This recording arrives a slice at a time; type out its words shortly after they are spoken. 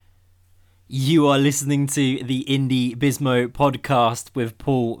You are listening to the Indie Bismo podcast with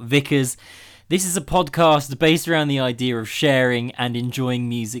Paul Vickers. This is a podcast based around the idea of sharing and enjoying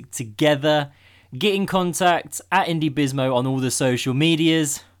music together. Get in contact at Indie Bismo on all the social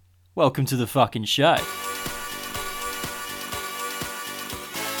medias. Welcome to the fucking show.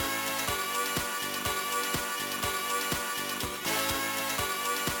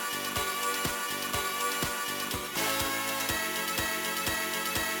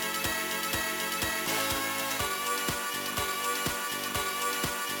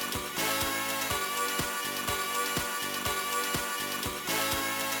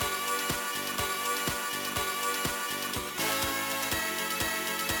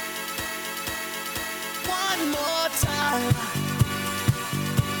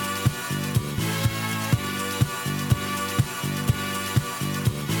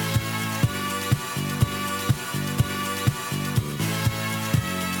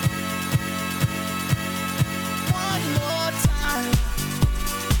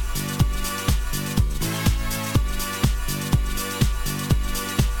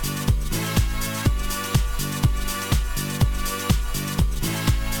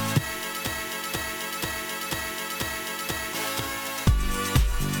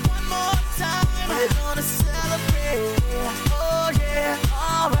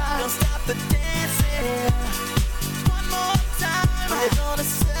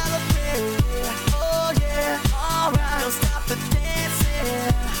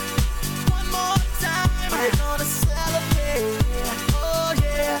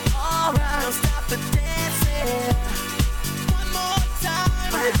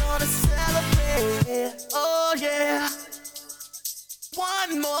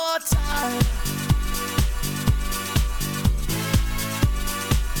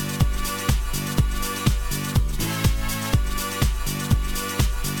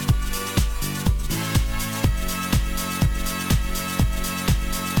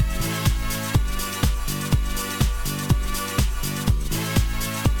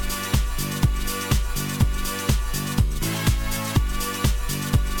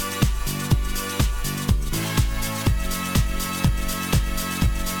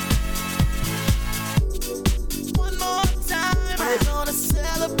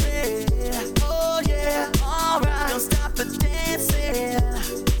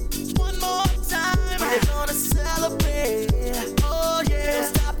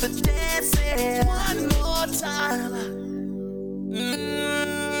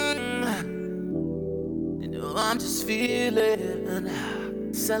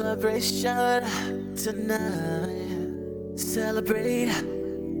 Celebration tonight. Celebrate.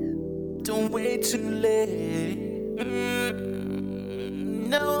 Don't wait too late.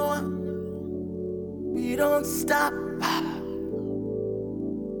 No, we don't stop.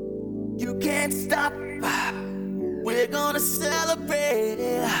 You can't stop. We're gonna celebrate.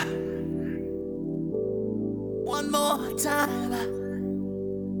 One more time.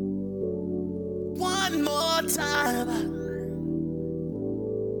 One more time.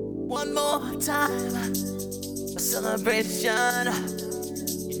 One more time, a celebration.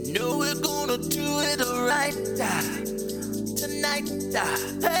 You know we're gonna do it right tonight.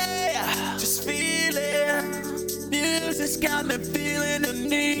 Hey, just feel it. Music's got me feeling the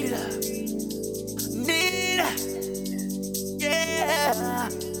need. Yeah,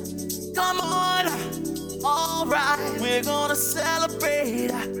 come on, alright. We're gonna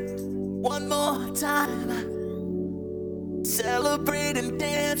celebrate one more time. Celebrate and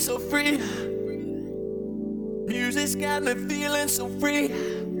dance so free. Music's got me feeling so free.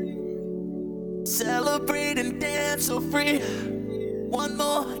 Celebrate and dance so free. One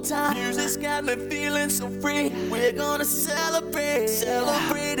more time. Music's got me feeling so free. We're gonna celebrate.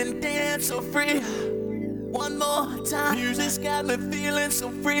 Celebrate and dance so free. One more time. Music's got me feeling so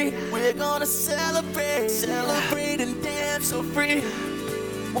free. We're gonna celebrate. Celebrate and dance so free.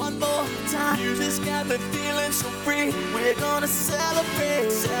 One more time. Music's got me feeling so free. We're gonna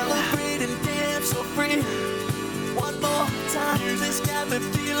celebrate. Celebrate and dance so free. One more time. Music's got me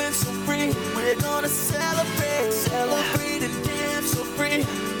feeling so free. We're gonna celebrate. Celebrate and dance so free.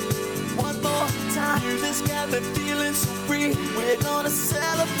 One more time. Music's got me feeling so free. We're gonna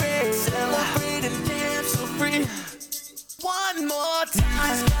celebrate. Celebrate and dance so free. One more time.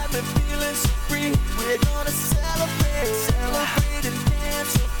 Music's got me feeling so free. We're gonna celebrate. Celebrate and dance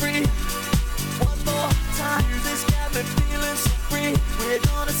so free. One more time. Music's got me feeling so free. We're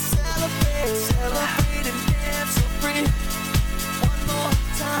gonna celebrate. Celebrate and dance so free. One more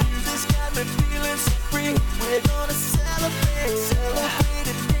time. Music's got me feeling so free. We're gonna celebrate. Celebrate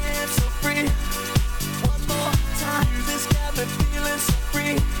and dance so free. One more time. Music's got me feeling so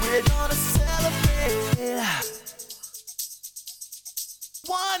free. We're gonna celebrate.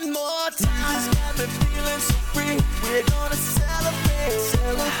 more time. This got me feeling so free. We're gonna celebrate,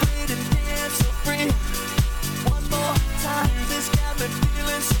 celebrate and dance so free. One more time. This got me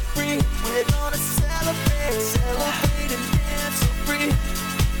feeling so free. We're gonna celebrate, celebrate and dance so free.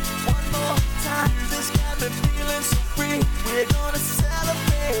 One more time. This got me feeling so free. We're gonna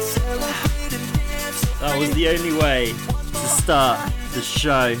celebrate, celebrate and dance so free. That was the only way to start the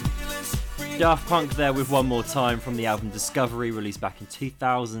show. Daft Punk there with One More Time from the album Discovery, released back in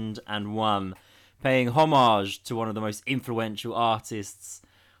 2001, paying homage to one of the most influential artists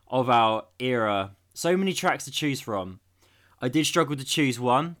of our era. So many tracks to choose from. I did struggle to choose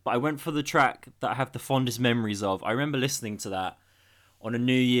one, but I went for the track that I have the fondest memories of. I remember listening to that on a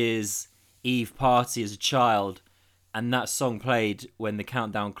New Year's Eve party as a child, and that song played when the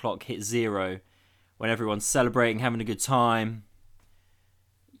countdown clock hit 0, when everyone's celebrating, having a good time.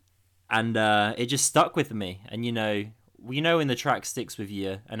 And it just stuck with me. And you know when the track sticks with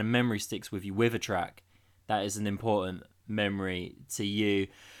you and a memory sticks with you with a track, that is an important memory to you.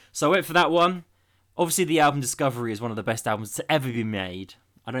 So I went for that one. Obviously, the album Discovery is one of the best albums to ever be made.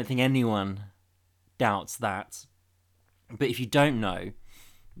 I don't think anyone doubts that. But if you don't know,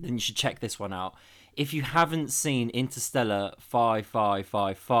 then you should check this one out. If you haven't seen Interstellar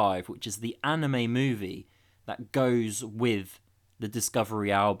 5555, which is the anime movie that goes with the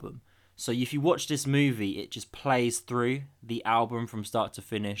Discovery album, so if you watch this movie, it just plays through the album from start to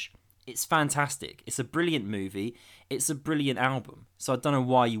finish. It's fantastic. It's a brilliant movie. It's a brilliant album. So I don't know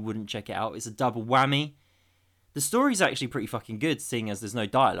why you wouldn't check it out. It's a double whammy. The story's actually pretty fucking good, seeing as there's no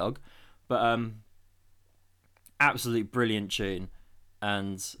dialogue. But absolute brilliant tune.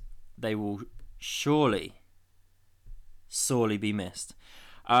 And they will surely, sorely be missed.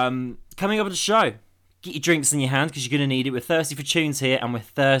 Coming up on the show, get your drinks in your hand because you're going to need it. We're thirsty for tunes here and we're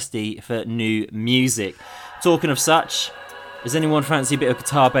thirsty for new music. Talking of such, does anyone fancy a bit of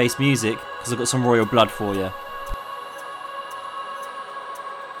guitar-based music? Because I've got some Royal Blood for you.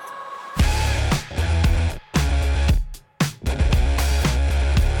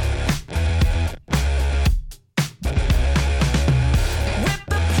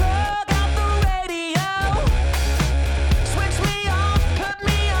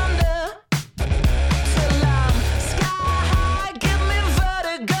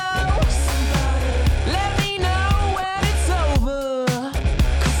 Let me know when it's over.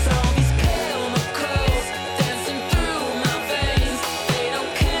 'Cause all these chemicals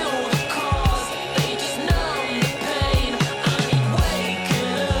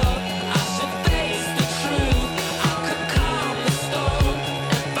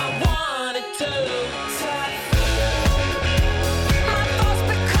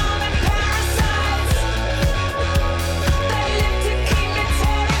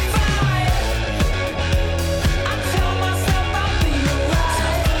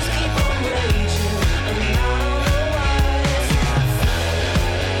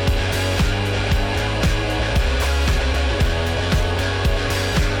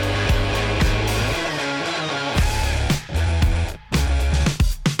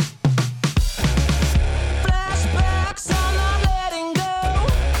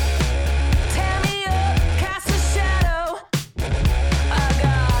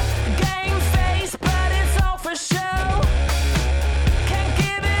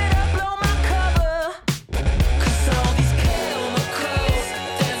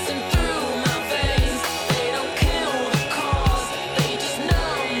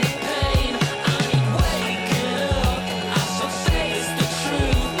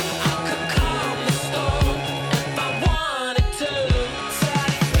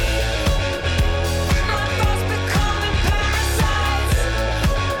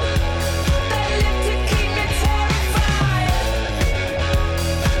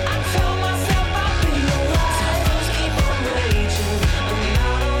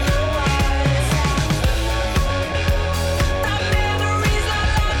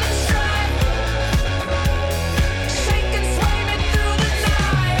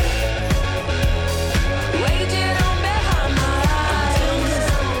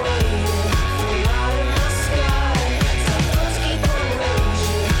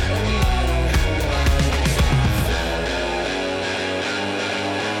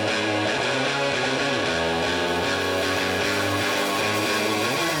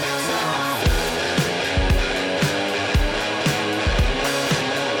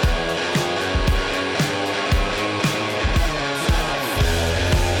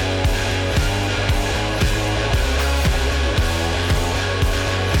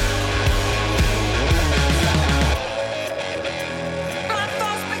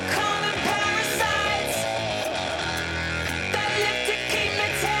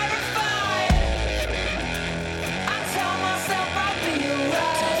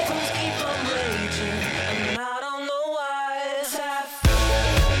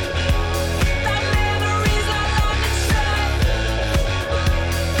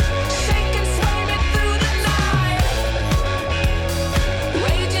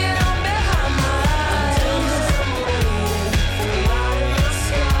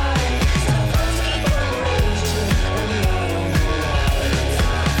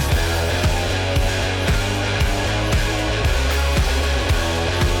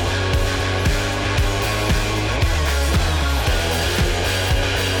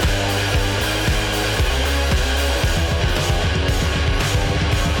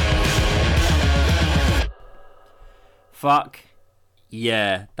Fuck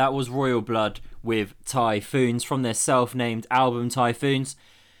yeah, that was Royal Blood with Typhoons from their self-named album Typhoons,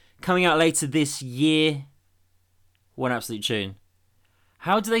 coming out later this year. What an absolute tune.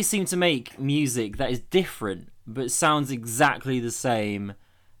 How do they seem to make music that is different but sounds exactly the same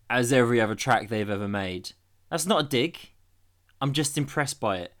as every other track they've ever made? That's not a dig. I'm just impressed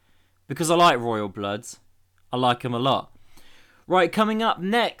by it. Because I like Royal Blood. I like them a lot. Right, coming up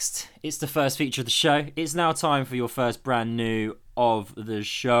next, it's the first feature of the show. It's now time for your first brand new of the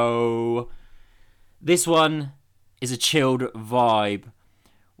show. This one is a chilled vibe.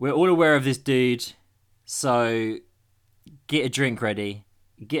 We're all aware of this dude, so get a drink ready,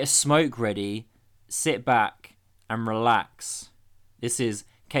 get a smoke ready, sit back and relax. This is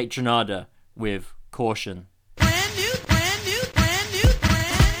Kaytranada with Caution. Brand new.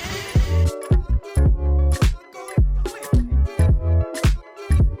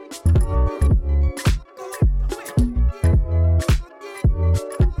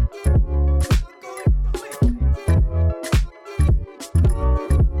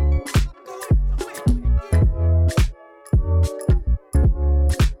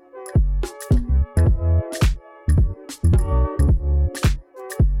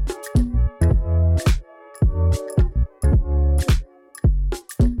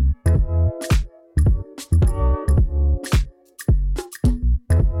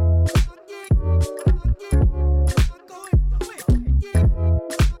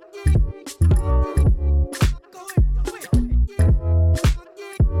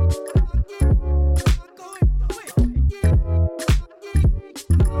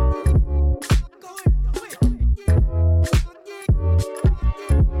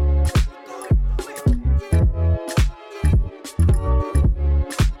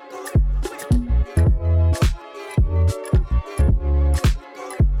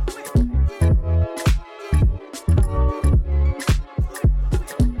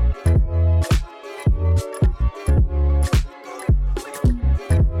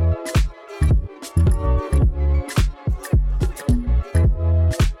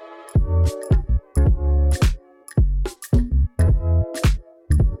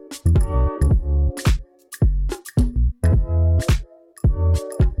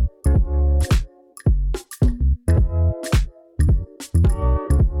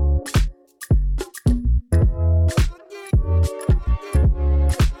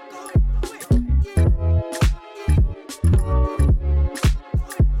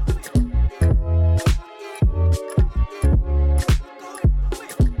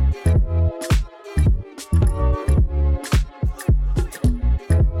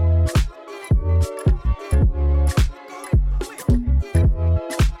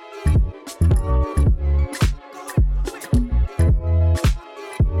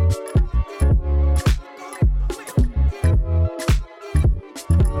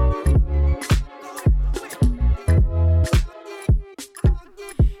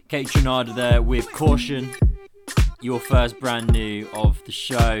 Kaytranada there with Caution, your first brand new of the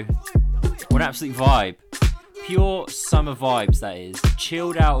show. What an absolute vibe. Pure summer vibes, that is.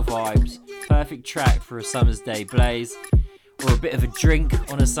 Chilled out vibes. Perfect track for a summer's day blaze. Or a bit of a drink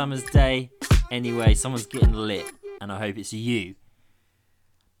on a summer's day. Anyway, someone's getting lit, and I hope it's you.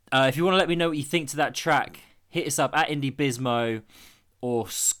 If you want to let me know what you think to that track, hit us up at Indie Bismo or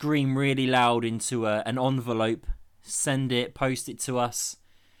scream really loud into an envelope. Send it, post it to us.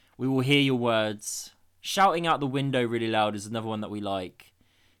 We will hear your words. Shouting out the window really loud is another one that we like.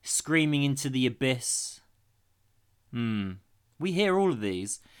 Screaming into the abyss. We hear all of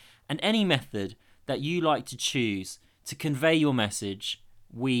these. And any method that you like to choose to convey your message,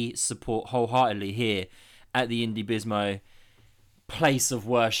 we support wholeheartedly here at the Indie Bismo place of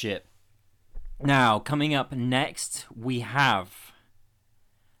worship. Now, coming up next, we have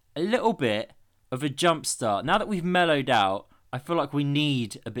a little bit of a jump start. Now that we've mellowed out, I feel like we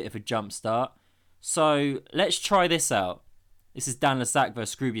need a bit of a jump start. So let's try this out. This is Dan Lasac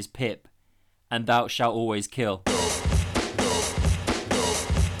vs Scroobius Pip, and Thou Shalt Always Kill.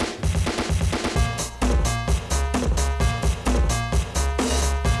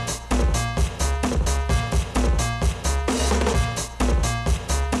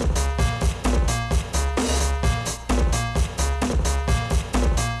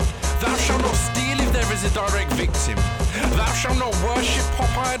 Thou shalt not steal if there is a direct victim. Thou shalt not worship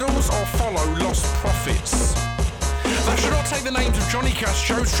pop idols or follow lost prophets. Thou shalt not take the names of Johnny Cash,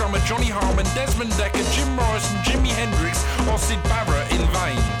 Joe Strummer, Johnny Harmon, Desmond Decker, Jim Morrison, Jimi Hendrix or Syd Barrett in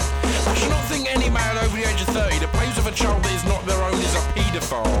vain. Thou shalt not think any man over the age of 30 that plays with a child that is not their own is a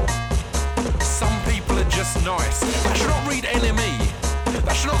paedophile. Some people are just nice. Thou shalt not read NME.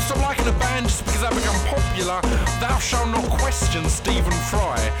 Thou shalt not stop liking a band just because they become popular. Thou shalt not question Stephen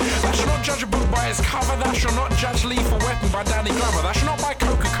Fry. Thou shalt not judge a book by its cover. Thou shalt not judge Lethal Weapon by Danny Glover. Thou shalt not buy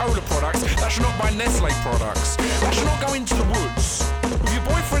Coca-Cola products. Thou shalt not buy Nestle products. Thou shalt not go into the woods with your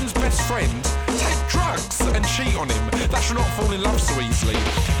boyfriend's best friend, take drugs and cheat on him. Thou shalt not fall in love so easily.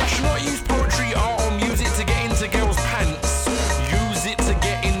 Thou shalt not use poetry, art or music to get into girls' pants. Use it to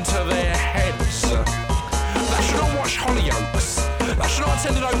get into their heads. Thou shalt not watch Hollyoaks. Thou shalt not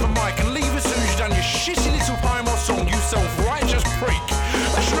attend an open mic and leave as soon as you've done your shitty little poem or song, you self-righteous prick.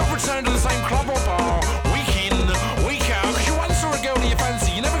 Thou shalt not return to the same club or bar week in, week out, because you once saw a girl that you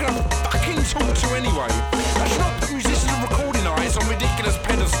fancy, you're never going to fucking talk to anyway. Thou shalt not put musicians with recording eyes on ridiculous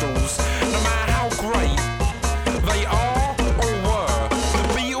pedestals, no matter how great they are or were. The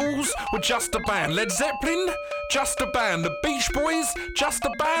Beatles were just a band. Led Zeppelin, just a band. The Beach Boys, just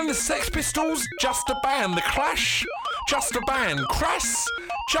a band. The Sex Pistols, just a band. The Clash, just a band. Crass,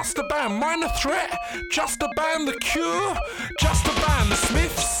 just a band. Minor Threat, just a band. The Cure, just a band. The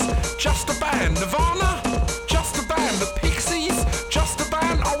Smiths, just a band. Nirvana, just a band. The Pixies, just a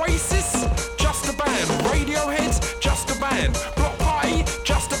band. Oasis, just a band. Radiohead, just a band. Block Party,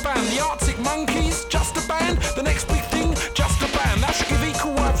 just a band. The Arctic Monkeys, just a band. The Next Big Thing, just a band. That should give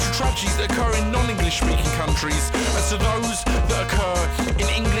equal worth to tragedies that occur in non-English speaking countries as to those that occur in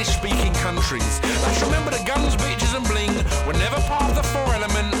English speaking countries. That should remember that guns, bitches and bling were never part of the four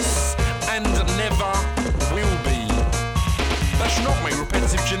elements and never will be. That should not make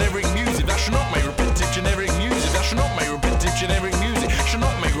repetitive generic music. That should not make repetitive generic music. That should not make repetitive generic music. Should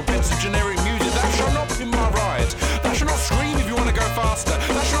not make repetitive generic music. That shall not pin my ride. That should not scream if you want to go faster.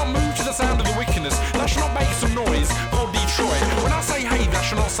 That should not move to the sound of the wickedness. That should not make some noise for Detroit. When I say hey, that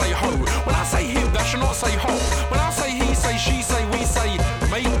should not say ho. When I say hip, that should not say hop. When I say he, say she, say we, say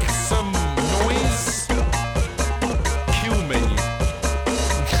make some noise. Kill me.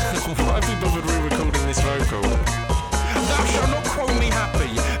 Why have we bothered re-recording this vocal? Thou shalt not quote me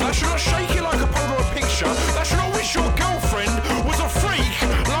happy. Thou shalt not shake it like a Polaroid picture. Thou shalt not wish your girlfriend was a freak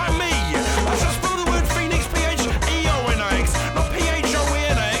like me. Thou shalt spell the word Phoenix P-H-E-O-N-X, not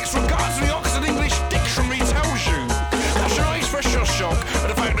P-H-O-E-N-X, regardless of the Oxford English Dictionary tells you. Thou shalt not express your shock at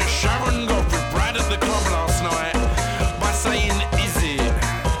the fact that Sharon got with Brad at the club last night by saying, is it?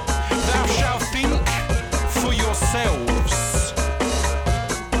 Thou shalt think for yourselves.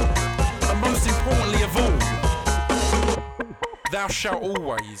 And most importantly of all, thou shalt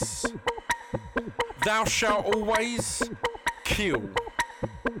always kill.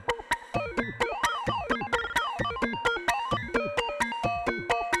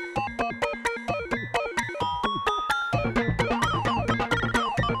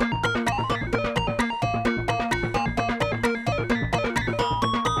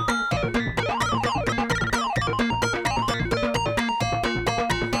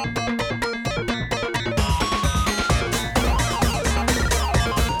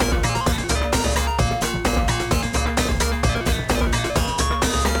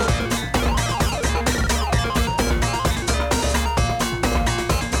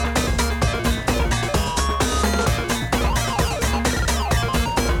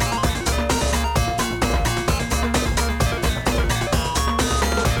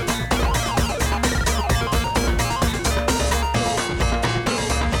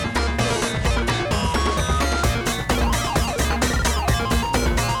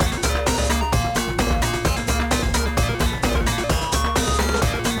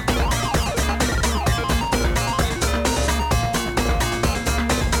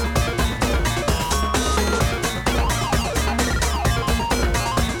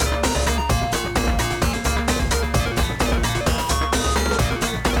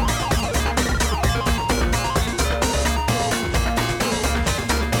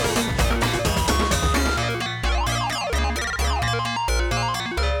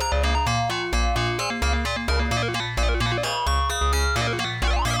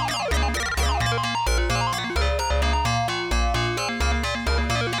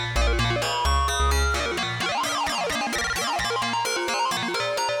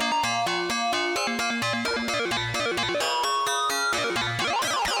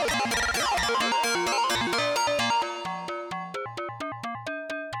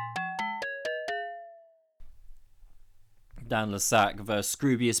 Dan Lessac versus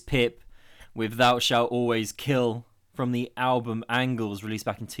Scroobius Pip with Thou Shalt Always Kill from the album Angles, released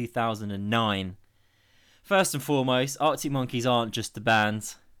back in 2009. First and foremost, Arctic Monkeys aren't just a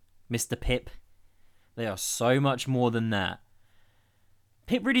band, Mr. Pip. They are so much more than that.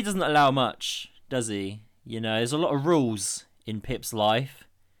 Pip really doesn't allow much, does he? You know, there's a lot of rules in Pip's life,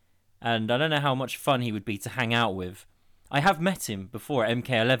 and I don't know how much fun he would be to hang out with. I have met him before at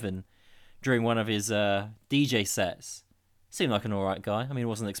MK11 during one of his DJ sets. Seemed like an alright guy. I mean, I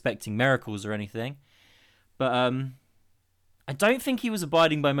wasn't expecting miracles or anything. But I don't think he was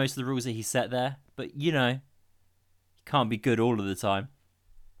abiding by most of the rules that he set there. But, you know, you can't be good all of the time.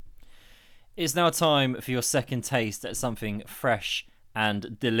 It's now time for your second taste at something fresh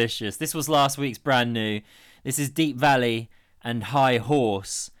and delicious. This was last week's brand new. This is Deep Valley and High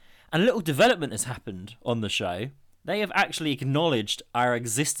Horse. And a little development has happened on the show. They have actually acknowledged our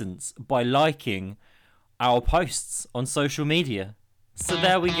existence by liking our posts on social media. So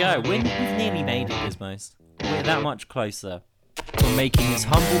there we go. We've nearly made it, Gizmos. We're that much closer from making this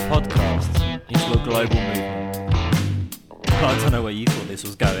humble podcast into a global movement. I don't know where you thought this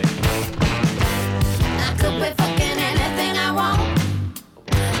was going. I could be fucking anything I want.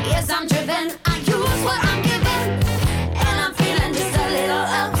 Yes, I'm driven. I use what I'm given. And I'm feeling just a little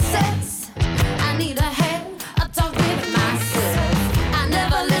upset. I need a hand. I'll talk with myself. I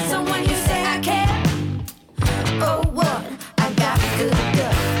never listen when you say I can't. Oh, what? I got good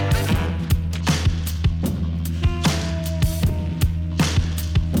gut.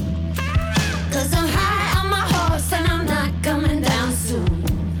 Cause I'm high on my horse and I'm not coming down soon.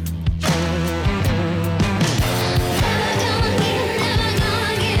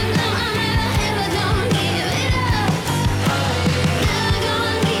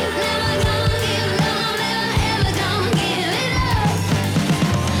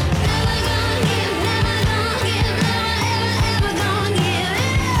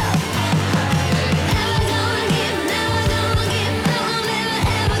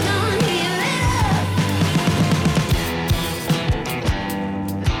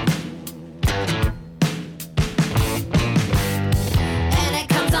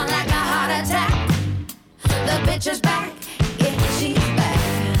 Bitch is back, yeah, she's back.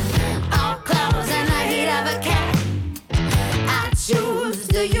 All clothes in the heat of a cat. I choose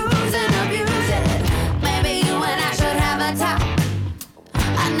to use and abuse it. Maybe you and I should have a talk.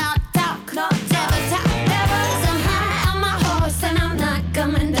 Not talk, not never talk, never. 'Cause I'm high on my horse and I'm not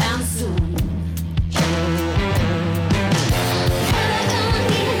coming down soon.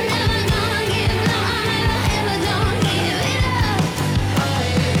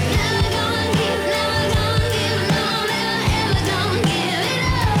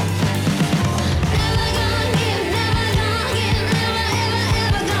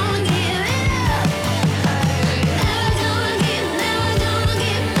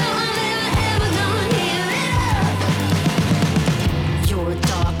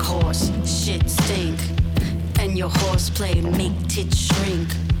 Your horseplay make tits shrink.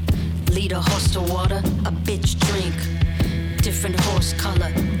 Lead a horse to water, a bitch drink. Different horse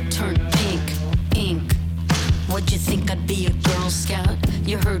color, turn pink, ink. What'd you think I'd be a Girl Scout?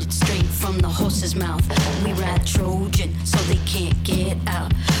 You heard it straight from the horse's mouth. We ride Trojan, so they can't get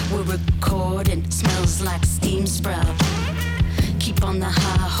out. We're recording, smells like steam sprout. Keep on the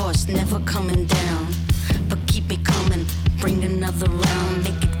high horse, never coming down. But keep me coming, bring another round.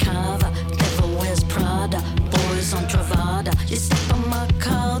 Make it cover, devil wears Prada. Boys on Travada, you step on my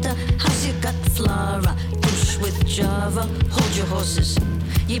calder. How's your gut flora? Douche with Java, hold your horses.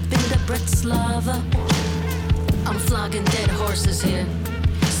 You been to Bratislava? I'm flogging dead horses here.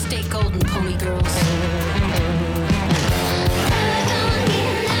 Stay golden, pony girls.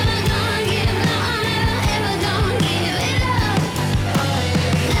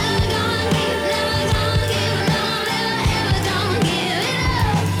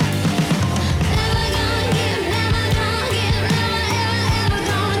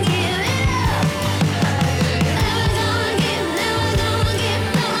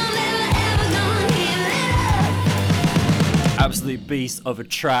 Absolute beast of a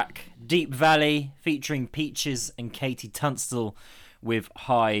track. Deep Valley featuring Peaches and Katie Tunstall with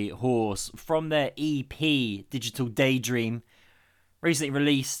High Horse from their EP Digital Daydream. Recently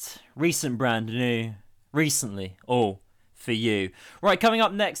released, recent brand new, recently, all for you. Right, coming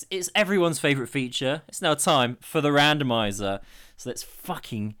up next, it's everyone's favourite feature. It's now time for the randomizer. So let's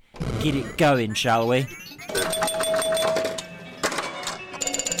fucking get it going, shall we?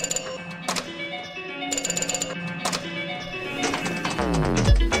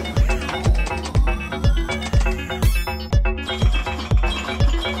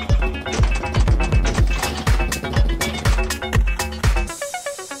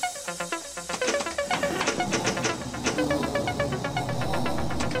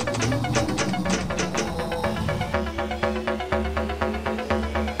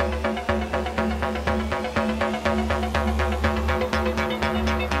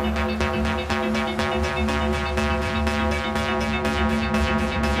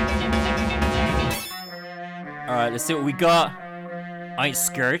 Alright, let's see what we got. I ain't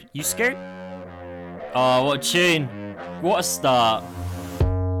scared. You scared? Oh, what a tune. What a start.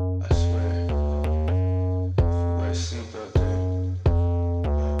 I swear, if I sleep out there,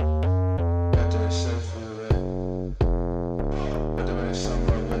 after I said for the red, but the way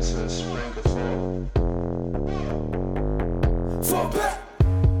summer went to spring or fall. Fall back!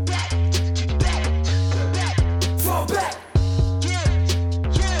 Fall back!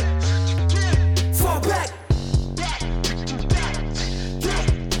 Fall back!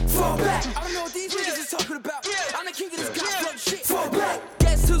 Fall back! I don't know what these niggas is talking about. I'm the king of this goddamn shit. Fall back!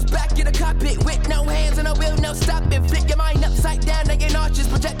 Guess who's back in the cockpit with no hands and no wheel, no stopping. Flip your mind upside down, they get nauseous.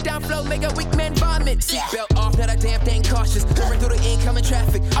 Project down flow, make a weak man vomit. Seatbelt off, not a damn thing cautious. Going through the incoming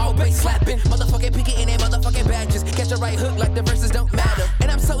traffic, all bass slapping. Motherfucking picket in their motherfucking badges. Catch a right hook like the verses don't matter.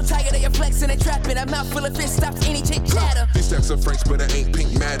 And I'm so tired of your flexing and trapping. A mouth full of fish stops any chit chatter. These stacks are Franks, but it ain't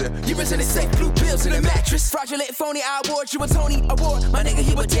pink matter. You presented safe blue pills in the mattress. Fraudulent phony, I award you a Tony Award. My nigga,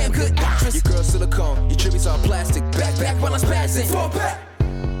 you a damn good actress. Your girl silicone, your tributes all plastic. Back while I'm spazzing. Fall back.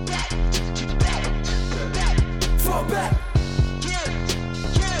 Fall back.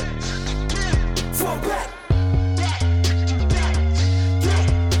 Fall back.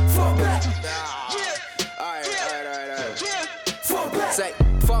 Fall back. Alright. Fall back. Say,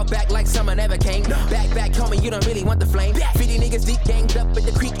 fall back like summer never came. Back, homie, you don't really want the flame. 50 niggas deep ganged up in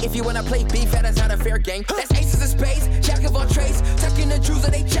the creek. If you wanna play beef, that is not a fair game. That's aces of spades, jack of all trades. Tucking the jewels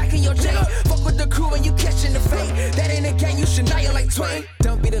or they jacking your chain. Fuck with the crew when you catching the fade. That ain't a game, you should like Twain.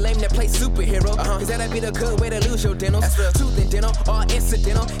 Don't be the lame that play superhero. Cause that'd be the good way to lose your dentals. Tooth and dental, all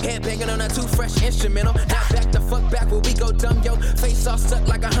incidental. Head banging on a too fresh instrumental. Now back the fuck back where we go dumb, yo. Face all stuck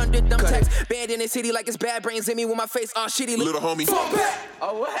like 100 dumb tacks. Bad in the city like it's bad brains in me with my face all shitty. Little homie. Fall back.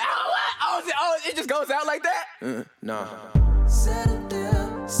 Oh, it just goes out like that? Nah. Settle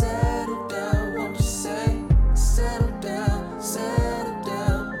down, won't you say? Settle down.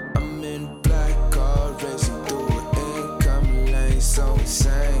 I'm in black car racing through an income lane, so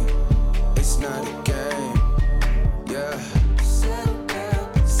insane. It's not a game, yeah. Settle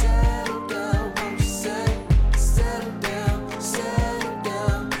down, won't you say? Settle down.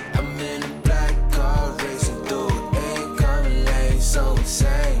 I'm in a black car racing through an income lane, so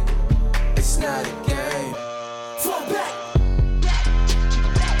insane. It's not a game. Fall back.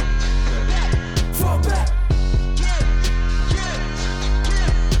 Fall back.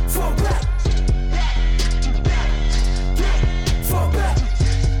 Fall back. Fall back.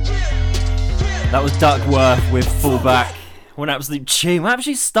 That was Duckworth with Fallback. What an absolute tune. What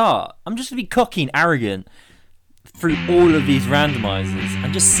actually start? I'm just gonna be cocky and arrogant through all of these randomizers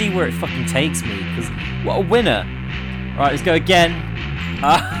and just see where it fucking takes me. Because what a winner. Right, let's go again.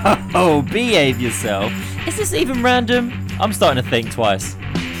 Oh, behave yourself. Is this even random? I'm starting to think twice.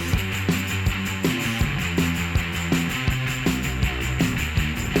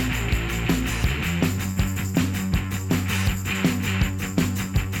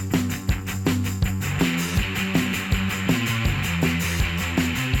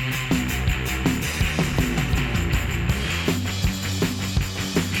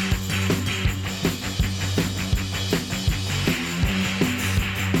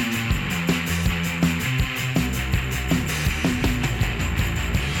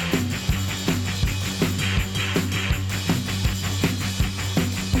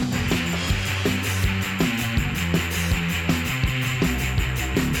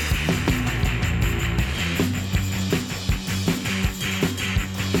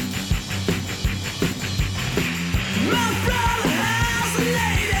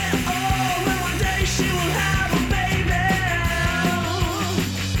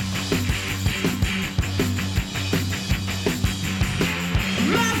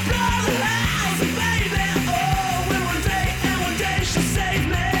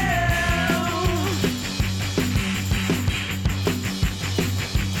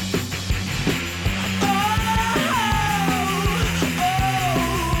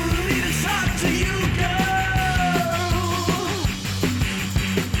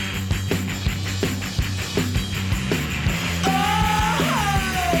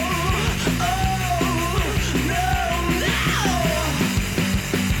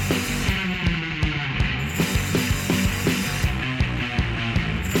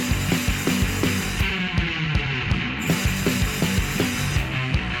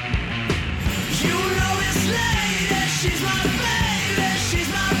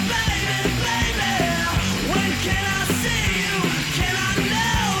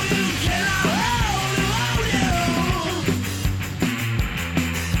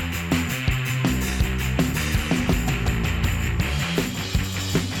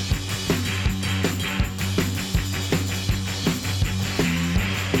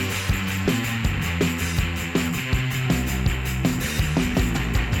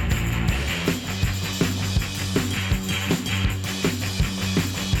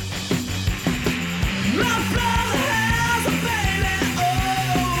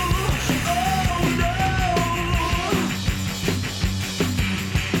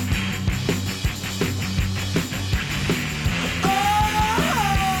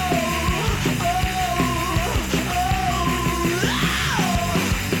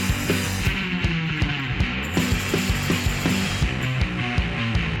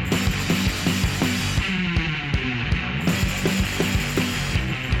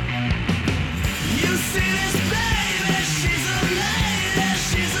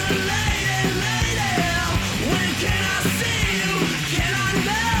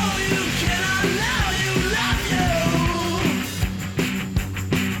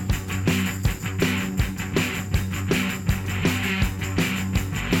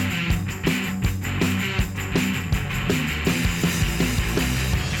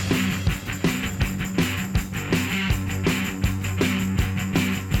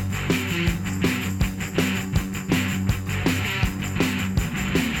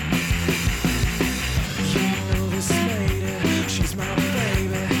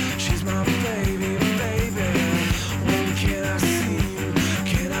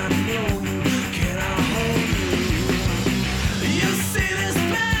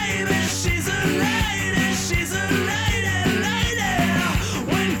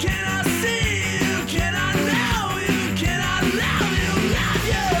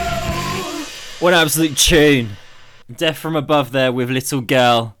 What an absolute tune. Death from Above there with Little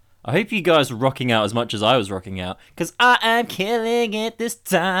Girl. I hope you guys were rocking out as much as I was rocking out, because I am killing it this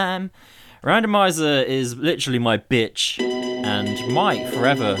time. Randomizer is literally my bitch, and might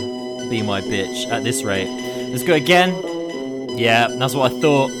forever be my bitch at this rate. Let's go again. Yeah, that's what I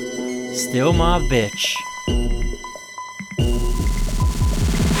thought. Still my bitch.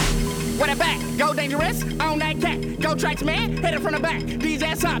 With a back, go dangerous, on that cat, go tracks man, hit it from the back, these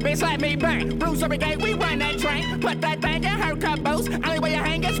ass up, bitch, let me bang, Bruce every day, we run that train, put that thing in her combos, only way you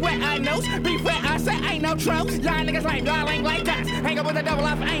hang is where I knows, beef where I say ain't no tropes, y'all niggas lame, y'all ain't like us, hang up with a double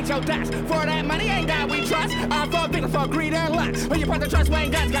off, ain't your dust, for that money ain't that we trust, all for victims for greed and lust, when you put the trust, we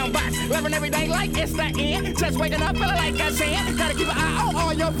ain't guns gon' bust, living every day like it's the end, just waking up, feeling like a sin, gotta keep an eye on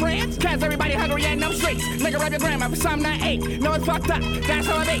all your friends, cause everybody hungry and no streets, nigga rap your grandma for something I ate, know it's fucked up, that's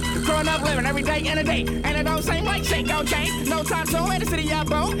how it be, growing up living every day and a day, and it don't seem like shit gon' change. No time soon in the city of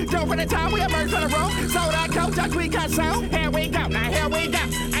boom. Don't for the time we emerge from the room. Sold our coat, just we cut sound. Here we go, now here we go.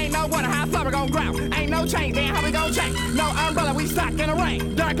 Ain't no water, how far we gon' grow. Ain't no change, then how we gon' change? No umbrella, we stuck in the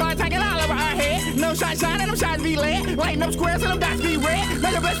rain. Dark clouds hanging all over our head. No sunshine and them shots be lit. Like no squares and them dots be red.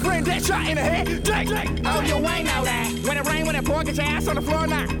 Now your best friend dead shot in the head. Drake, oh you ain't know that. When it rain, when it pour, get your ass on the floor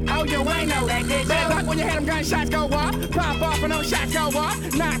now. Oh you ain't know that. Did you luck when you hear them gunshots go off? Pop off and those shots go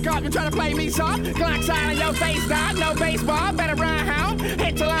off. Knock off, you try to play me soft. Glock side on your face, dog. No baseball, better run home.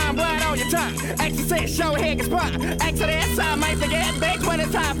 Hit your line, blood on your tongue. Exorcist, show head gets spun. Exodus, I might forget. Big when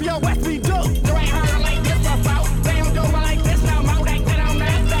it's time for your West be do. You ain't heard it like this before. They don't do it like this no more. They get on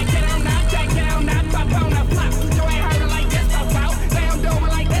that, they get on that, they get on that, pop on the flop. You ain't heard it like this before. They don't do it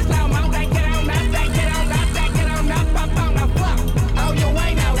like this no more. They get on that, they get on that, they get on that, pop on the flop. Oh, you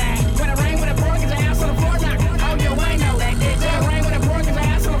ain't know that. When it rain, when it pour, get your ass on the floor now. Oh, you ain't know that. Did it rain, when it pour, get your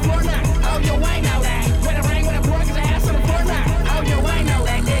ass on the floor now. Oh, you ain't know that. When it rain, when it pour, get your ass on the floor now. Oh, you ain't know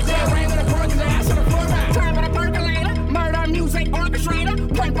that. Did it rain, when it pour, get your ass on the floor now. Time for the percolator, murder music orchestrator,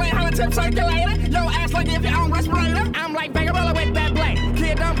 point blank holotype circulator. Yo ass like if your own respirator. I'm like Bangarella with that blade.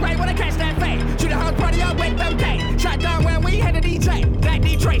 Kid don't play when I catch that fade. Shoot a house party up with them K. Shot down when we hit the DJ. That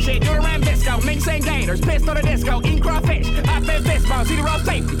Detroit shit, do the Ram Disco. Minks and Gators, pissed on the disco. Eat crawfish, up in fistball. See the road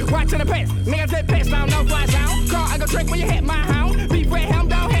safety, watching the piss. Niggas get pissed on, no fly sound. Call I go trick when you hit my hound. Beef with him,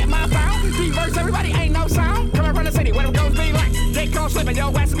 don't hit my phone. D-verse, everybody ain't no sound. Coming from the city, where them goes be like. They call slipping, yo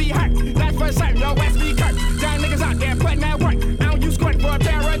West be hurt. That's for certain, yo West be curse. Young niggas out there putting that work. I don't use squirt for a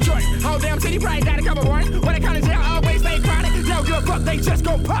pair of joints. Whole damn city pride got a couple warrants. When they come to jail, always stay crowded. No good fuck, they just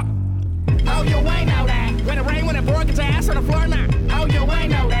gon' pop. Oh, you ain't know that. When it rain, when it pour, get your ass on the floor now. Oh, you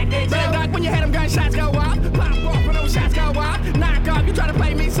ain't know that. Did you duck when you hear them gunshots go off? Pop off when those shots go off. Knock off, you try to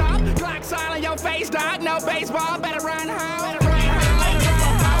play me soft. Glock silent on your face, dog. No baseball, better run home. Better run home.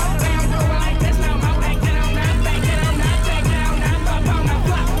 They don't do it like this no more. They get on that, they get on that, they get on that, pop on the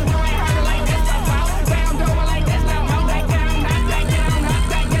flop. You ain't heard it like this before. They don't do it like this no more. They get on that, they get on that,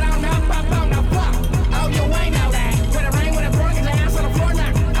 they get on that, pop on the flop. Oh, you ain't know that. When it rain, when it pour, get your ass on the floor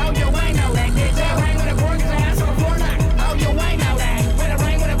now. Oh, you ain't know that. Did you rain, when it pour, get your ass on the floor now. Oh, you ain't know that. When it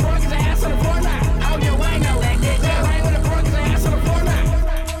rain, when it pour, get your ass on the floor now. Oh, you ain't know that. Did you rain, when it pour, get your ass on the floor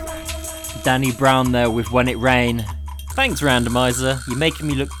now. Danny Brown there with When It Rain. Thanks, Randomizer. You're making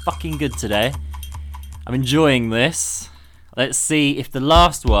me look fucking good today. I'm enjoying this. Let's see if the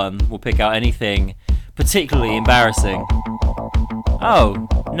last one will pick out anything particularly embarrassing. Oh,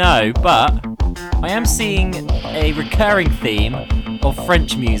 no, but I am seeing a recurring theme of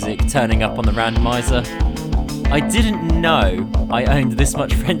French music turning up on the Randomizer. I didn't know I owned this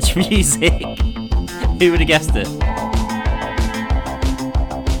much French music. Who would have guessed it?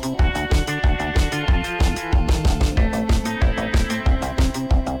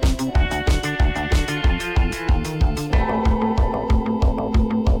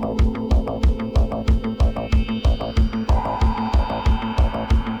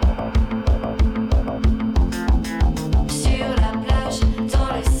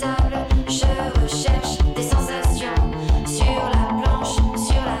 Sur la planche,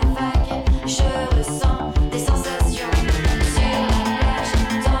 sur la vague, je ressens des sensations.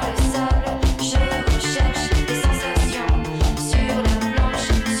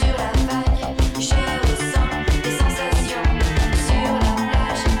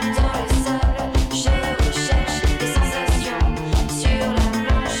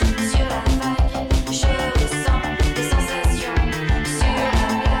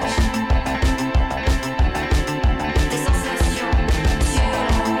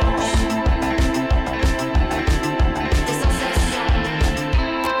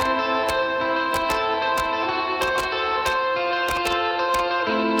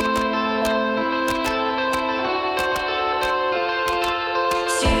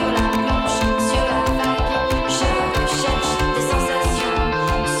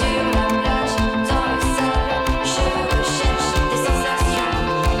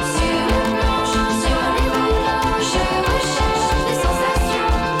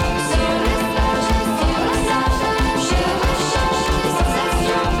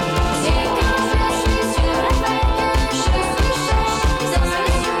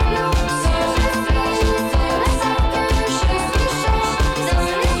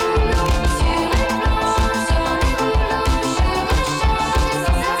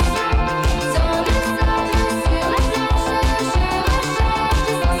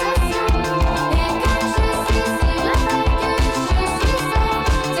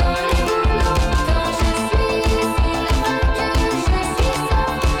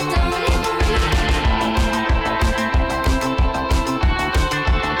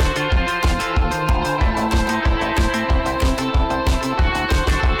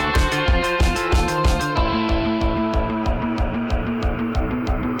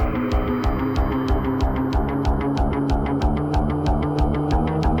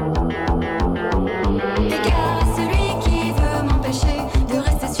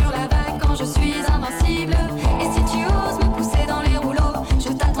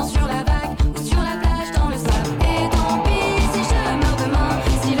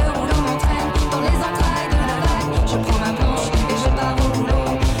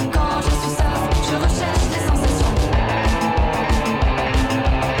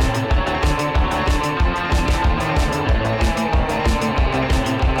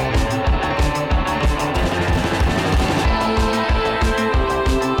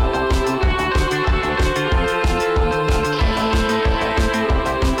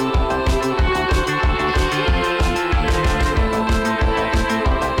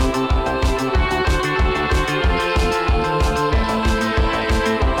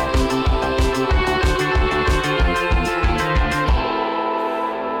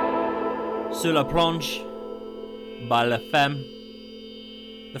 de la Planche by La Femme.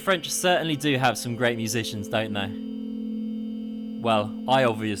 The French certainly do have some great musicians, don't they? Well, I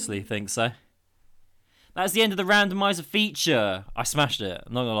obviously think so. That's the end of the randomizer feature. I smashed it,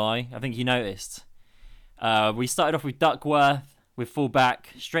 I'm not gonna lie. I think you noticed. We started off with Duckworth, with Fall Back,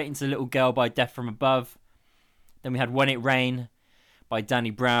 straight into Little Girl by Death From Above. Then we had When It Rain by Danny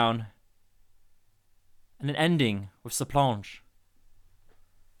Brown. And an ending with Saplanche.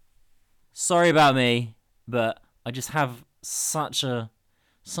 Sorry about me, but I just have such a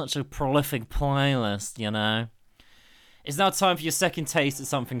prolific playlist, you know. It's now time for your second taste of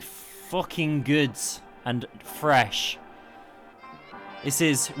something fucking good and fresh. This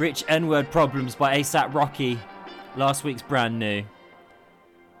is Rich N-Word Problems by ASAP Rocky, last week's brand new.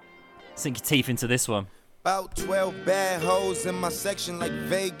 Sink your teeth into this one. About 12 bad hoes in my section like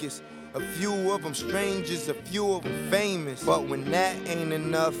Vegas. A few of them strangers, a few of them famous. But when that ain't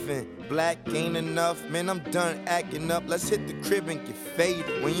enough and black ain't enough, man, I'm done acting up. Let's hit the crib and get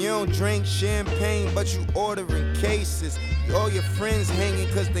faded. When you don't drink champagne, but you ordering cases. All your friends hanging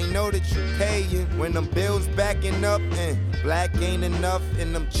cause they know that you paying. When them bills backing up and black ain't enough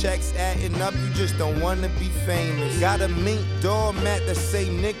and them checks adding up, you just don't wanna be famous. Got a mink doormat that say,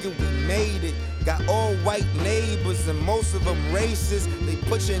 nigga, we made it. Got all white neighbors and most of them racist. They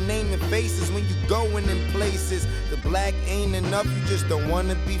put your name in faces when you going in places. The black ain't enough, you just don't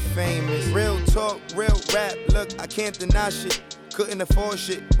wanna be famous. Real talk, real rap, look, I can't deny shit. Couldn't afford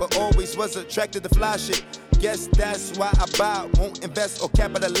shit, but always was attracted to fly shit. Guess that's why I buy, won't invest or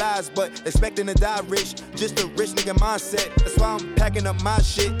capitalize, but expecting to die rich, just a rich nigga mindset. That's why I'm packing up my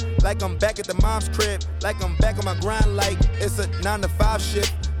shit, like I'm back at the mom's crib, like I'm back on my grind, like it's a 9 to 5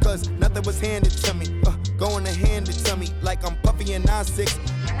 shift. Cause nothing was handed to me, going to hand it to me, like I'm Puffy and 9-6.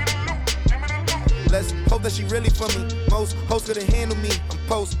 Let's hope that she really for me. Most hoes couldn't handle me. I'm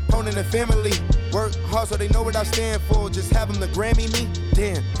postponing the family. Work hard so they know what I stand for. Just have them to Grammy me.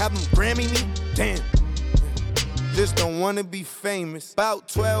 Damn, have them Grammy me. Damn. Just don't wanna be famous. About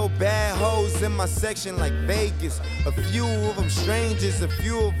 12 bad hoes in my section like Vegas. A few of them strangers, a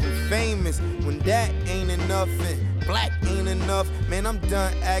few of them famous. When that ain't enough and black ain't enough, man, I'm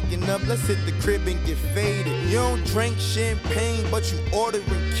done acting up. Let's hit the crib and get faded. You don't drink champagne, but you ordering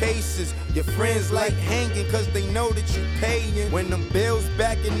cases. Your friends like hanging cause they know that you paying. When them bills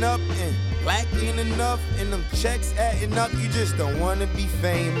backing up and black ain't enough and them checks adding up, you just don't wanna be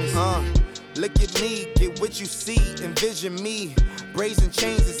famous. Look at me, get what you see, envision me. Brazen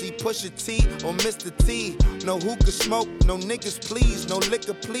chains, is he Pusha T or Mr. T? No hookah smoke, no niggas please, no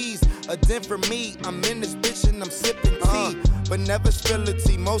liquor please. A den for me, I'm in this bitch and I'm sipping tea. But never spill a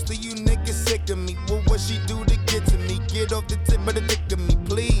tea, most of you niggas sick of me. What she do to get to me? Get off the tip of the dick to me,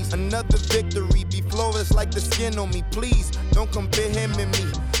 please. Another victory, be flawless like the skin on me, please. Don't compare him and me,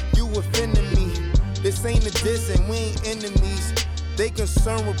 you offending me. This ain't a diss and we ain't enemies. They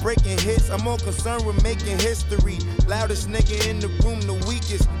concerned with breaking hits, I'm more concerned with making history. Loudest nigga in the room, the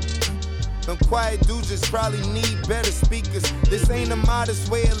weakest. Them quiet dudes just probably need better speakers. This ain't a modest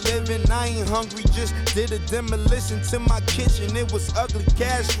way of living, I ain't hungry, just did a demolition to my kitchen. It was ugly,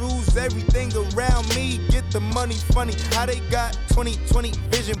 cash rules everything around me. Get the money funny, how they got 20/20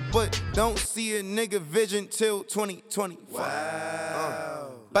 vision, but don't see a nigga vision till 2020. Wow.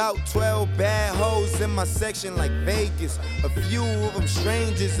 About 12 bad hoes in my section like Vegas. A few of them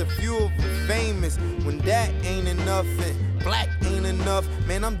strangers, a few of them famous. When that ain't enough and black ain't enough,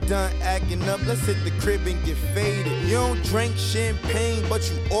 man, I'm done acting up. Let's hit the crib and get faded. You don't drink champagne, but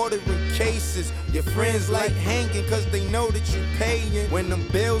you ordering cases. Your friends like hanging cause they know that you paying. When them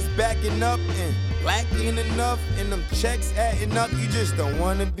bills backing up and black ain't enough and them checks adding up, you just don't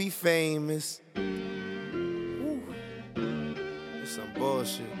wanna be famous. Some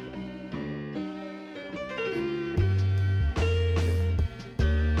bullshit.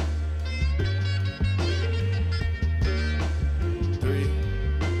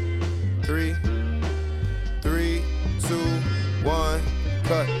 Three, 2, 1,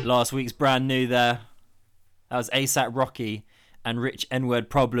 cut. Last week's brand new there. That was ASAP Rocky and Rich N-Word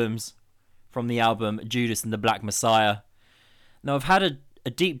Problems from the album Judas and the Black Messiah. Now, I've had a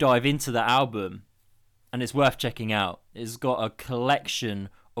deep dive into the album, and it's worth checking out. It's got a collection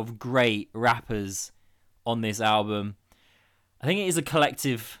of great rappers on this album. I think it is a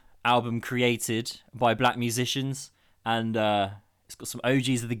collective album created by black musicians, and it's got some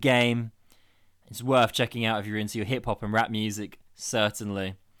OGs of the game. It's worth checking out if you're into your hip-hop and rap music,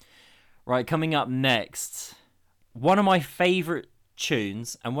 certainly. Right, coming up next, one of my favourite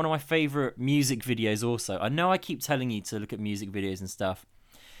tunes and one of my favourite music videos also. I know I keep telling you to look at music videos and stuff,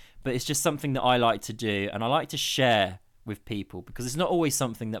 but it's just something that I like to do, and I like to share with people, because it's not always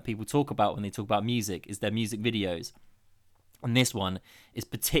something that people talk about when they talk about music, is their music videos. And this one is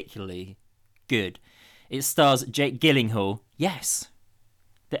particularly good. It stars Jake Gyllenhaal. Yes,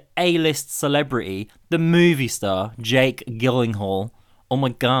 the A-list celebrity, the movie star, Jake Gyllenhaal. Oh my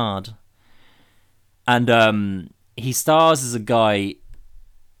god. And he stars as a guy,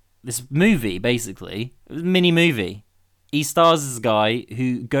 this movie, basically, mini movie. He stars as a guy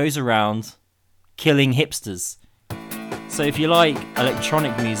who goes around killing hipsters. So if you like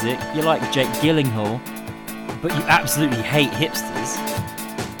electronic music, you like Jake Gyllenhaal, but you absolutely hate hipsters,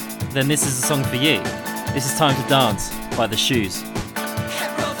 then this is a song for you. This is Time to Dance by The Shoes.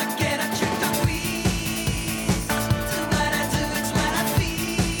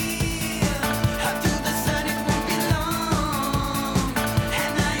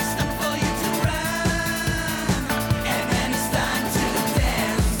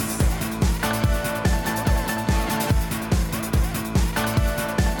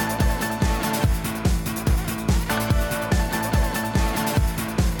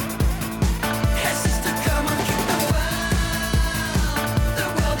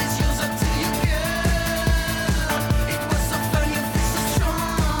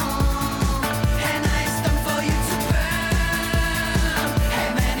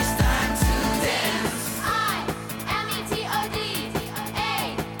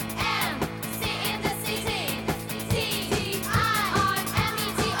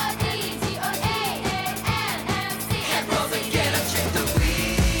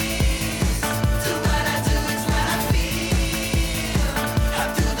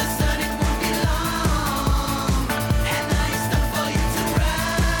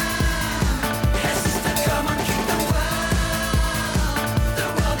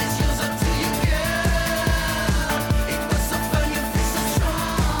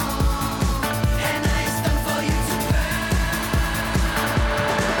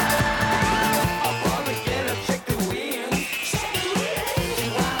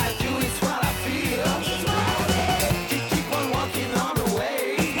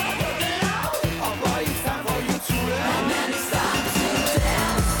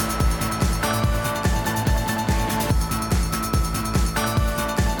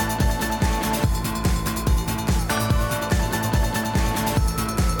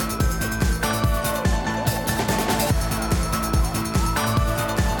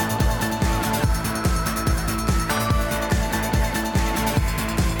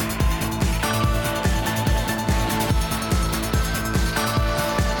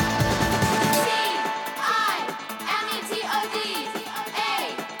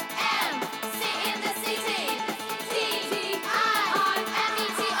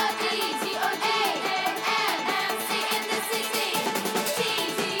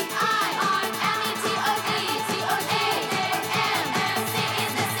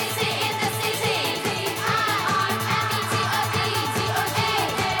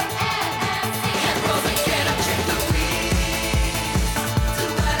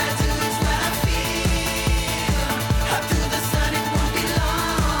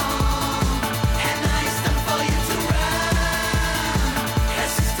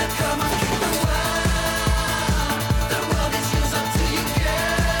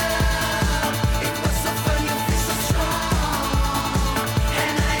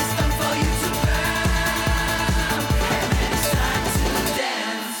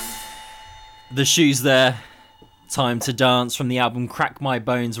 The Shoes there, Time to Dance, from the album Crack My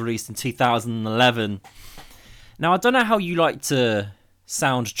Bones, released in 2011. Now, I don't know how you like to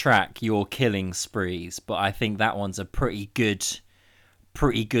soundtrack your killing sprees, but I think that one's a pretty good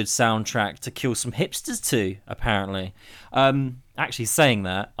soundtrack to kill some hipsters to, apparently. Actually, saying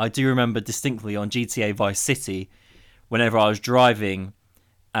that, I do remember distinctly on GTA Vice City, whenever I was driving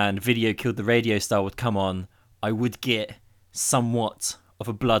and Video Killed the Radio Star would come on, I would get somewhat of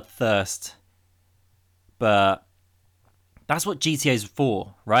a bloodthirst. But that's what GTA's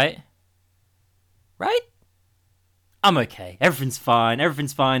for, right? Right? I'm okay. Everything's fine.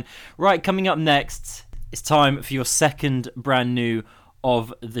 Right, coming up next, it's time for your second brand new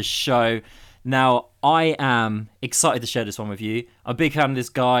of the show. Now, I am excited to share this one with you. I'm a big fan of this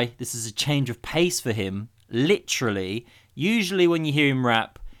guy. This is a change of pace for him. Literally, usually when you hear him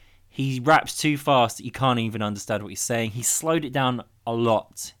rap, he raps too fast that you can't even understand what he's saying. He slowed it down a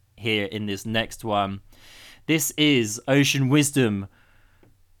lot here in this next one. This is Ocean Wisdom,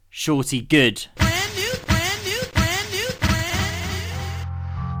 Shorty Good. Brand new.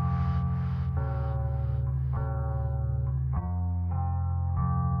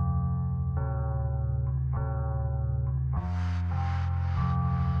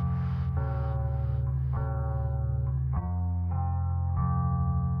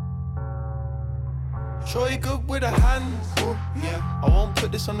 Shorty good with her hands. Ooh, yeah. I won't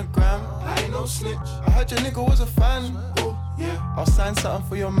put this on the gram. I ain't no snitch. I heard your nigga was a fan. Ooh, yeah. I'll sign something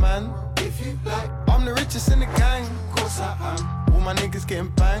for your man. If you like, I'm the richest in the gang. Course I am. All my niggas getting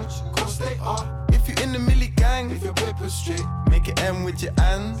banged. Course they are. If you in the milli gang, if your paper's straight, make it M with your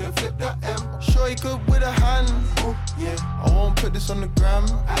hands. Then flip that M. Shorty good with her hands. Ooh, yeah. I won't put this on the gram.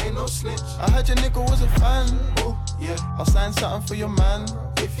 I ain't no snitch. I heard your nigga was a fan. Ooh, yeah. I'll sign something for your man.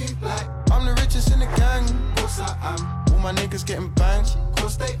 If you like, I'm the richest in the gang. Course I am. All my niggas getting banged.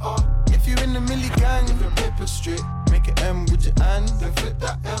 Course they are. If you in the milli gang, if your paper's straight, make it M with your hands. Then flip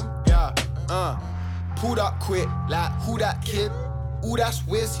that M. Yeah, pulled up quick, like who that kid? Ooh, that's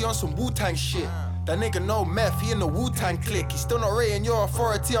Wiz, he on some Wu-Tang shit. That nigga no meth, he in the Wu-Tang clique. He still not rating your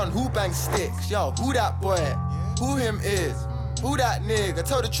authority on who bang sticks. Yo, who that boy? Who him is? Who that nigga?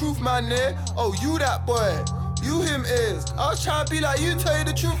 Tell the truth, man, nigga. Oh, you that boy? You him is. I was trying to be like you, tell you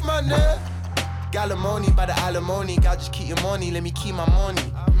the truth, man, nigga. Galimony by the alimony. God just keep your money, let me keep my money.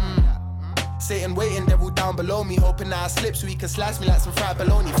 Satan waiting, devil down below me, hoping that I slip so he can slice me like some fried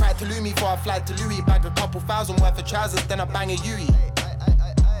bologna. Fried to Lumi before I fly to Louis. Bag a couple thousand worth of trousers, then I bang a Yui.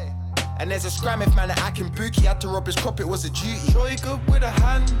 And there's a scram if man that I can bookie. Had to rob his crop, it was a duty. Sure you good with a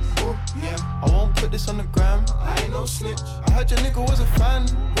hand. Ooh, yeah. I won't put this on the gram. I ain't no snitch. I heard your nigga was a fan.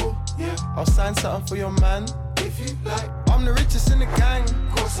 Ooh, yeah. I'll sign something for your man. If you like, I'm the richest in the gang.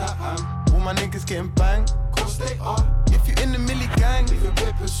 Course I am. All my niggas getting banged. Course they are. If you in the milli gang, if your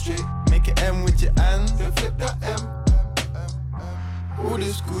paper's straight, make it M with your hands. Then flip that M. All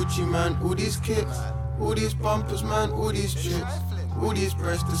this Gucci, man. All these kicks. All these bumpers, man. All these trips. All these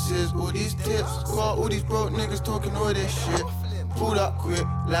breastises, all these tits. Got all these broke niggas talking all this shit. Pulled up quick,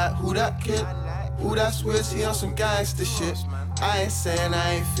 like who that kid? Who that Swiss, he on some gangster shit. I ain't saying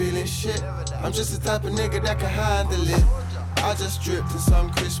I ain't feeling shit. I'm just the type of nigga that can handle it. I just dripped in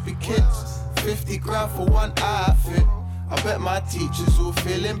some crispy kits. 50 grand for one outfit. I bet my teachers all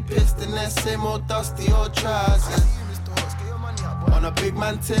feeling pissed in their same old dusty old trousers. On a big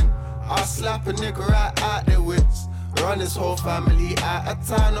man tin, I'll slap a nigga right out their wits. Run this whole family at a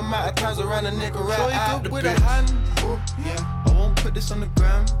time. No matter times I run a nigga right out the bitch. With a hand. Ooh, yeah. I won't put this on the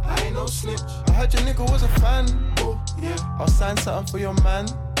gram. I ain't no snitch. I heard your nigga was a fan. Ooh, yeah. I'll sign something for your man.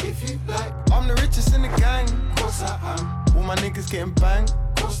 If you like, I'm the richest in the gang. Course I am. All my niggas getting banged.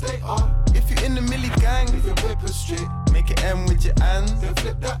 Course they are. If you in the milli gang, if your paper's straight, make it M with your hands. Then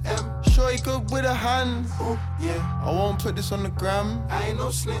flip that M. Sure you good with a hand. Ooh, yeah. I won't put this on the gram. I ain't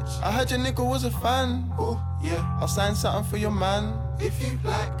no snitch. I heard your nigga was a fan. Ooh, yeah. I'll sign something for your man. If you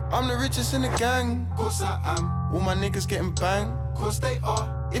like, I'm the richest in the gang. Course I am. All my niggas getting banged. Course they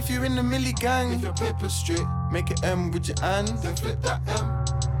are. If you in the milli gang, if your paper's straight, make it M with your hands. Then flip that M.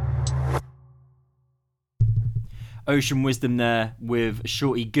 Ocean Wisdom there with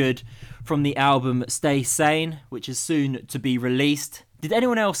Shorty Good from the album Stay Sane, which is soon to be released. Did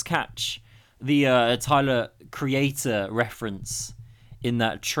anyone else catch the Tyler Creator reference in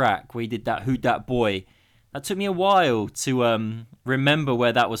that track where he did that Who Dat Boy? That took me a while to remember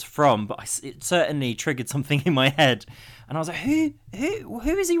where that was from, but it certainly triggered something in my head. And I was like, who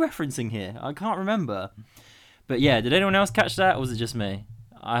is he referencing here? I can't remember. But yeah, did anyone else catch that, or was it just me?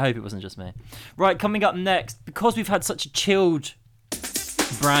 I hope it wasn't just me. Right, coming up next, because we've had such a chilled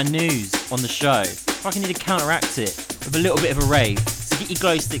brand news on the show, I fucking need to counteract it with a little bit of a rave. So get your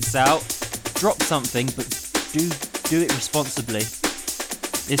glow sticks out, drop something, but do it responsibly.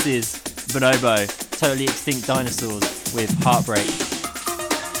 This is Bonobo, Totally Extinct Dinosaurs with Heartbreak.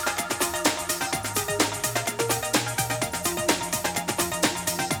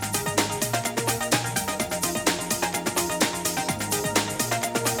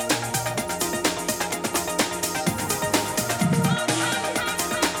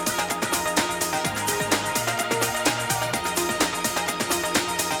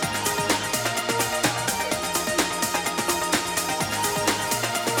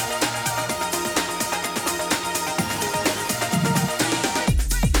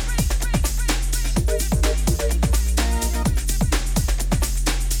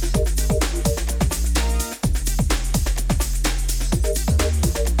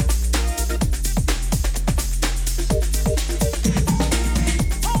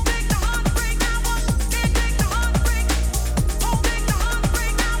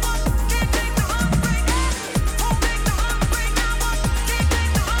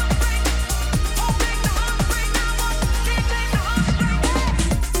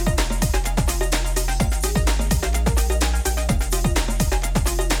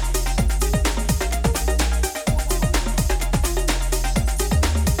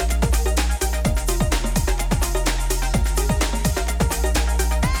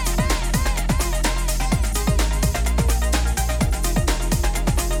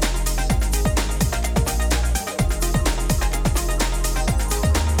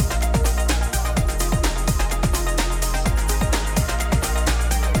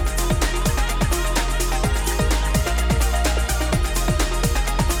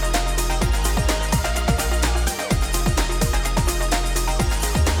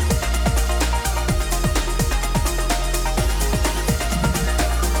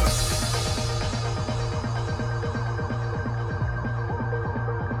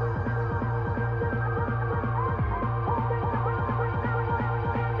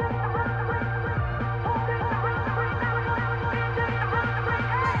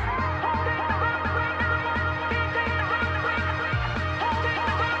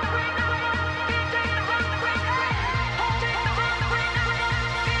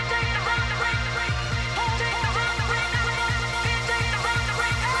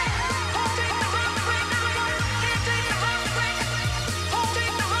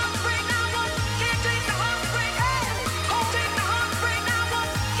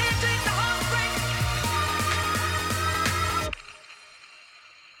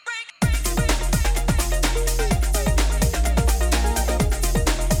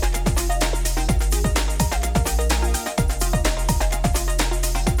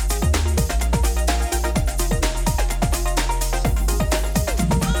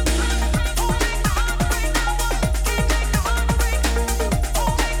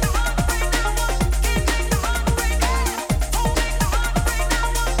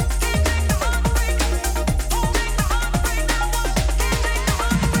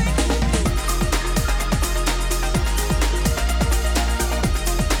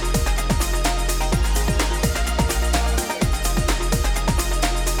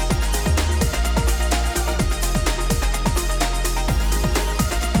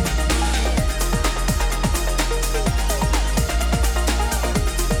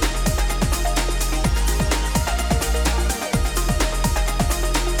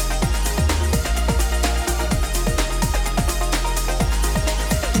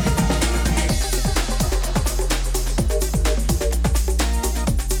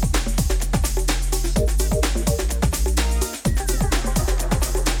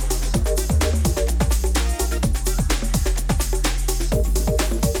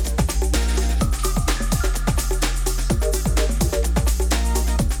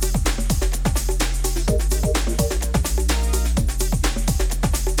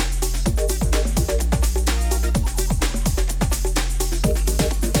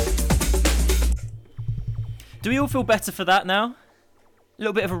 all feel better for that now? A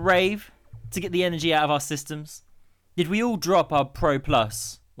little bit of a rave to get the energy out of our systems? Did we all drop our Pro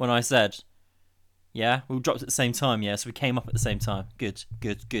Plus when I said? Yeah, we all dropped at the same time, yeah, so we came up at the same time. Good.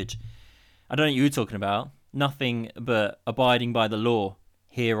 I don't know what you were talking about. Nothing but abiding by the law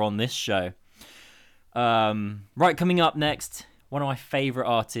here on this show. Right, coming up next, one of my favourite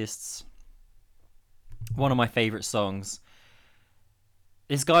artists. One of my favourite songs.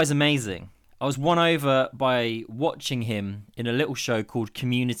 This guy's amazing. I was won over by watching him in a little show called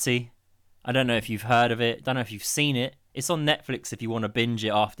Community. I don't know if you've heard of it. Don't know if you've seen it. It's on Netflix if you want to binge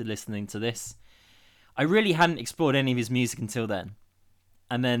it after listening to this. I really hadn't explored any of his music until then.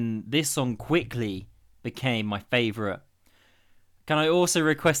 And then this song quickly became my favourite. Can I also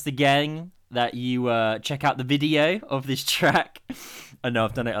request again that you check out the video of this track? I know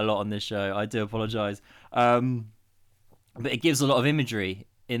I've done it a lot on this show. I do apologise. But it gives a lot of imagery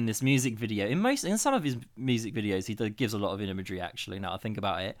in this music video. In some of his music videos, he gives a lot of imagery, actually, now I think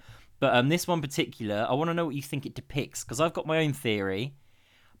about it. But this one in particular, I want to know what you think it depicts, because I've got my own theory,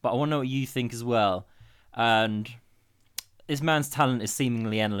 but I want to know what you think as well. And this man's talent is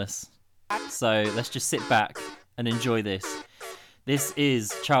seemingly endless. So let's just sit back and enjoy this. This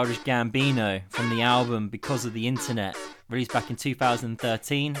is Childish Gambino from the album Because of the Internet, released back in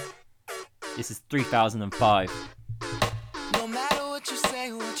 2013. This is 3005. No matter what you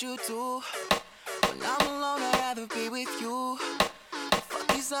say, what you do, when I'm alone, I'd rather be with you. Fuck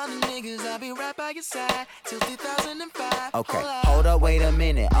these other niggas, I'll be right by your side till 2005. Okay, hold up, wait a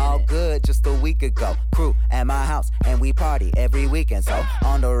minute. All good just a week ago. Crew at my house and we party every weekend. So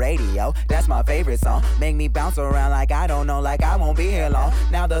on the radio, that's my favorite song. Make me bounce around like I don't know, like I won't be here long.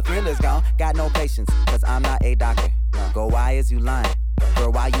 Now the thrill is gone, got no patience, cause I'm not a doctor. Go, why is you lying?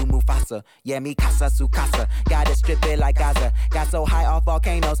 Girl, why you Mufasa? Yeah, me casa su casa. Gotta strip it like Gaza. Got so high off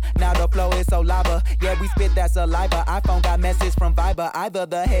volcanoes, now the flow is so lava. Yeah, we spit that saliva. iPhone got message from Viber. Either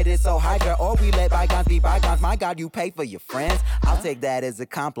the head is so Hydra, or we let bygones be bygones. My God, you pay for your friends. I'll take that as a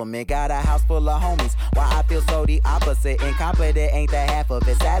compliment. Got a house full of homies. Why I feel so the opposite. Incompetent ain't the half of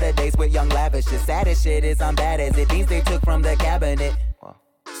it. Saturdays with young lavish. The saddest shit is I'm bad as it. Things they took from the cabinet.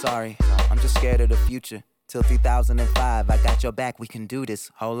 Sorry, I'm just scared of the future. Till 2005, I got your back, we can do this,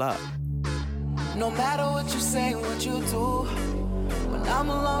 hold up. No matter what you say, what you do, when I'm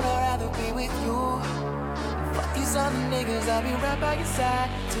alone, I'd rather be with you. Fuck these other niggas, I'll be right by your side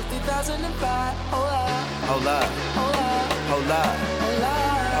till 2005. Hold up, hold up, hold up, hold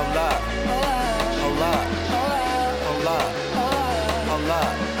up, hold up, hold up, hold up, hold up, hold up, hold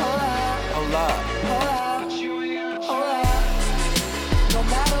up, hold up, hold up, hold up. No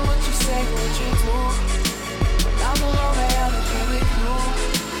matter what you say, what you do, I'm alone, I'd rather be with you.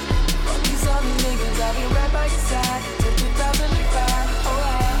 Fuck these other niggas, I'll be right by your side till 2005.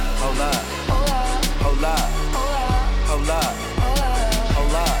 Hold up, hold up, hold up, hold up, hold up,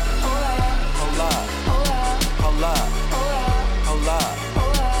 hold up, hold up, hold up, hold up, hold up, hold up,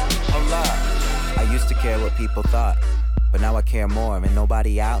 hold up, hold up. I used to care what people thought, but now I care more, and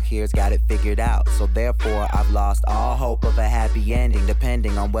nobody out here's got it figured out. So therefore, I've lost all hope of a happy ending,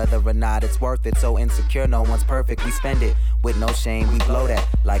 depending on whether or not it's worth it. So insecure, no one's perfect, we spend it with no shame. We blow that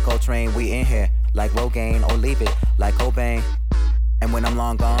like Coltrane, we in here like Rogaine, or leave it like Cobain. And when I'm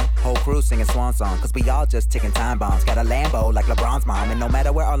long gone, whole crew singing swan song, cause we all just ticking time bombs. Got a Lambo like LeBron's mom, and no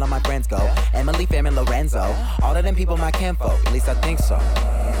matter where all of my friends go, Emily, Fam, and Lorenzo, all of them people my kinfolk, at least I think so.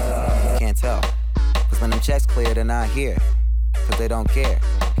 Can't tell, cause when them checks clear, they're not here, cause they don't care.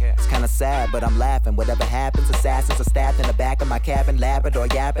 It's kinda sad, but I'm laughing. Whatever happens, assassins are stabbed in the back of my cabin, Labrador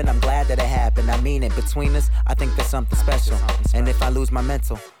yapping, I'm glad that it happened. I mean it, between us, I think there's something special. And if I lose my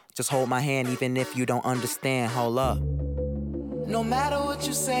mental, just hold my hand, even if you don't understand, hold up. No matter what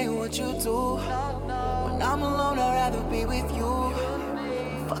you say, what you do, when I'm alone, I'd rather be with you.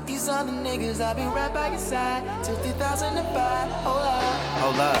 Fuck these other niggas, I'll be right by your side till 2005. Hold up,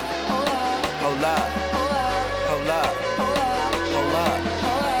 hold up, hold up, hold up, hold up, hold up, hold up,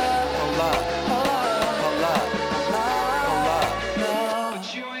 hold up, hold up, hold up, hold up,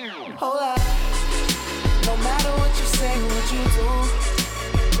 hold up. No matter what you say, what you do,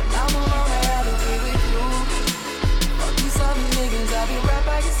 when I'm alone, I'd rather be with you. Fuck these other niggas, I'll be right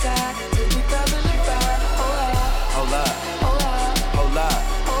by your side till 2005. Hold up, hold up, hold up,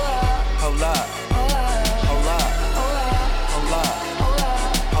 hold up, hold up, hold up, hold up, hold up, hold up, hold up,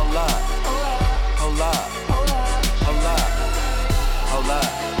 hold up, hold up, hold up,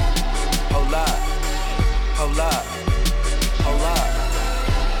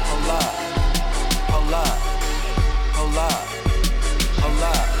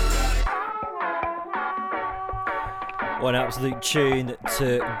 What an absolute tune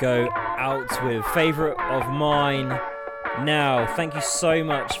to go out with. Favourite of mine. Now, thank you so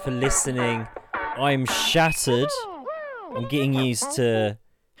much for listening. I'm shattered. I'm getting used to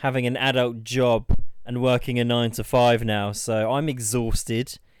having an adult job and working a 9 to 5 now, so I'm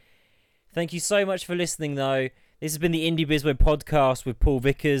exhausted. Thank you so much for listening, though. This has been the Indie Bizmo podcast with Paul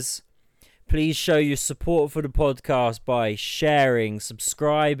Vickers. Please show your support for the podcast by sharing,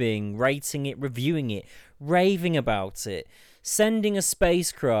 subscribing, rating it, reviewing it, raving about it, sending a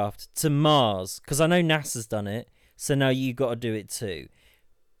spacecraft to Mars, because I know NASA's done it, so now you got to do it too.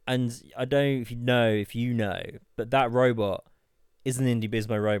 And I don't know if you know, but that robot is an Indie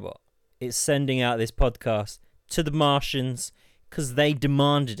Bizmo robot. It's sending out this podcast to the Martians because they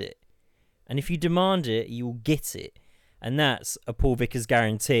demanded it. And if you demand it, you will get it. And that's a Paul Vickers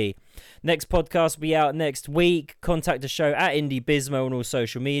guarantee. Next podcast will be out next week. Contact the show at Indie Bizmo on all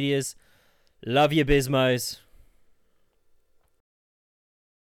social medias. Love you, Bizmos.